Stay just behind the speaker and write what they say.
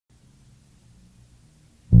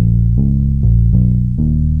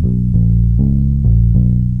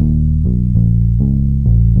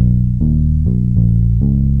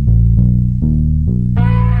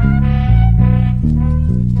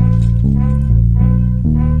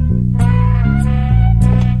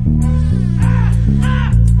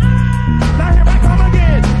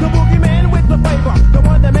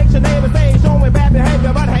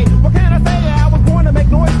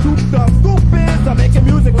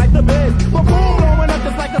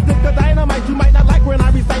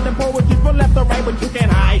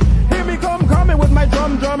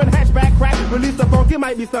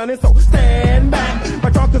honey, so stand back. My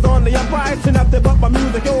trunk is on the uprise, to nothing but my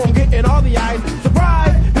music, yo, I'm getting all the eyes.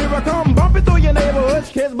 Surprise, here I come, bumping through your neighborhood.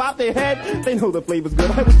 Kids bop their head, they know the flavor's good,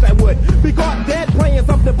 I wish I would. Be caught dead playing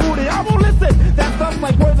something booty, I won't listen. That stuff's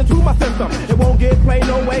like poison to my system. It won't get played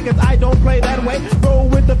no way, cause I don't play that way. Roll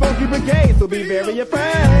with the funky brigade, so be very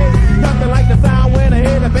afraid. Nothing like the sound when I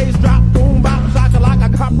hear the bass drop, boom, bop,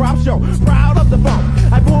 shakalaka, cop rock show. Proud of the funk,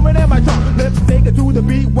 I boom it in my trunk. Let's take it to the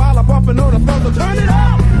beat while I'm bumping on the phone, so turn it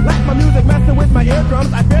up. Like my music messing with my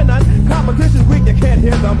eardrums, I fear none. Competition's weak, you can't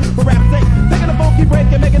hear them. For rap's sake, taking a funky break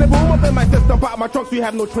and making it boom up in my system. Pop my trunks, you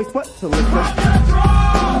have no choice but to listen.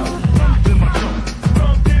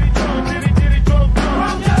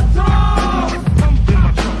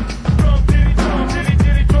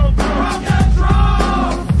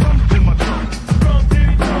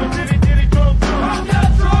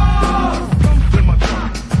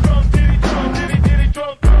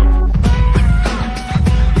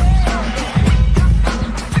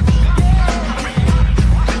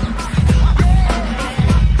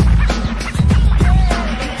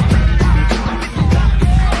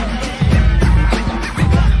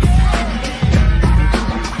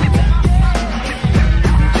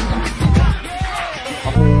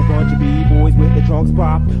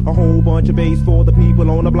 Pop, a whole bunch of bass for the people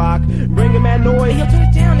on the block. Bringing mad noise. Hey, yo, turn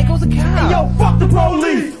it down, there goes a cop. Hey, yo, fuck the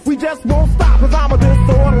police. We just won't stop, cause I'm a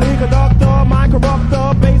disorderly conductor, mind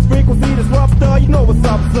corrupter, bass frequency disruptor. You know what's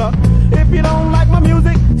up, sir. If you don't like my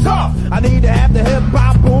music, tough. I need to have the hip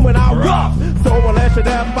hop booming out rough. So unless you're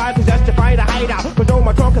deaf, I suggest you find a hideout. Control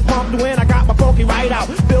my trunk is pumped when I got my funky right out.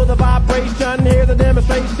 Feel the vibration, here's a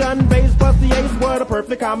demonstration. Bass plus the ace, what a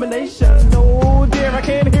perfect combination. Oh dear, I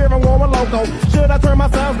can't hear, I'm going loco. Should I turn my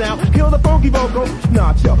sounds down, kill the funky vocal?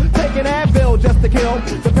 Nah, chill, taking Advil just to kill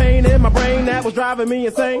the pain in my brain that was driving me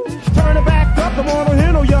insane. Turn it back up, I wanna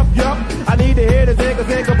hear no yup yup. I need to hear the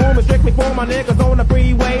zigga boom and strictly for my niggas on the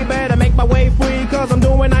freeway. Better make my way free, cause I'm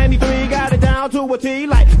doing 93. Got it down to a T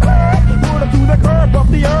like put up to the curb, up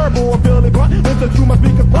the herb or Billy Blunt. Listen to my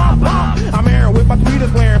speakers pop pop. I'm airing with my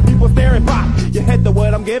tweeters wearing, people staring pop. You head to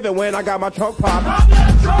what I'm giving when I got my trunk pop. Pop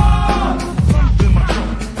that trunk!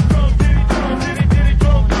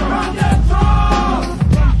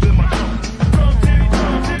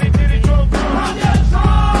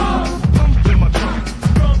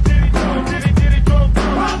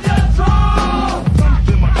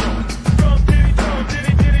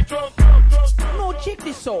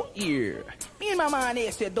 So here, me and my man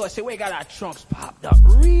here said, Ducey, we got our trunks popped up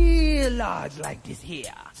real large like this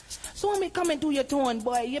here. So when we come into your tone,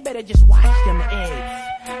 boy, you better just watch them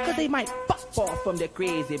eggs, cause they might pop off from the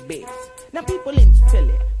crazy bass. Now people in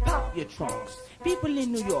Philly, pop your trunks. People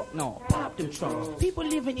in New York, no, pop them trunks. People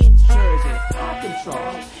living in Jersey, pop them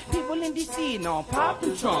trunks. People in DC, no, pop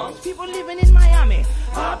them trunks. People living in Miami,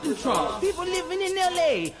 pop them trunks. People living in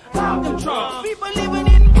LA, pop them trunks. People living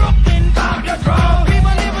in Brooklyn, pop your trunks.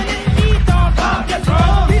 People living in Easton, pop your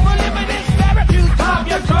trunks. People living in Syracuse, pop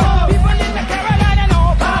your trunks. People in the Carolina,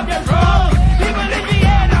 no, pop your trunks. People in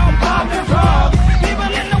Vienna, pop your trunks. People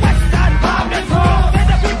in the West Side, pop your trunks. And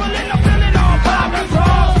the people in the Philly, no, pop your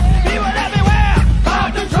trunks. People everywhere, pop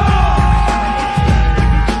the trunks.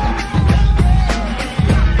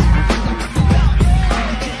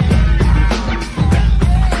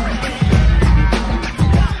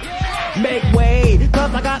 Make way,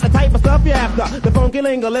 cause I got the type of stuff you after. The funky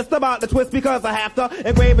linguist about the twist because I have to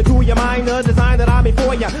engrave it to your mind, the design that I made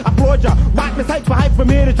for ya. I floored ya, rock this hype for hype from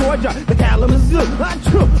here to Georgia. The Kalamazoo,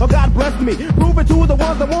 oh God bless me. Prove it to the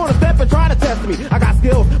ones that wanna step and try to test me. I got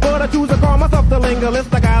skills, but I choose to call myself the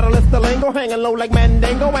linguist. I got a list of lingo, hanging low like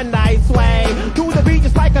Mandingo, and I sway to the beat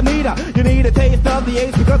just like Anita. You need a taste of the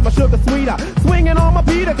ace because my sugar's sweeter. Swinging on my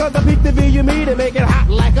Peter cause I peak the V you meet and make it hot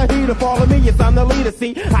like a heater. Follow me, it's on the leader.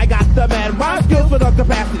 See, I got the mad rhyme skills with the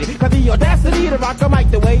capacity, cause the audacity to rock a mic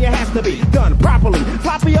the way it has to be done properly.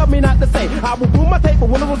 Sloppy of me not to say, I will boom my tape, but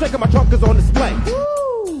when I was shaking my trunk is on display.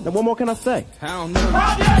 Woo! Now what more can I say? I don't know.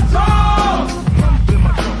 Pop your trunk!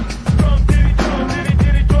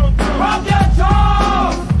 Pop your trunk!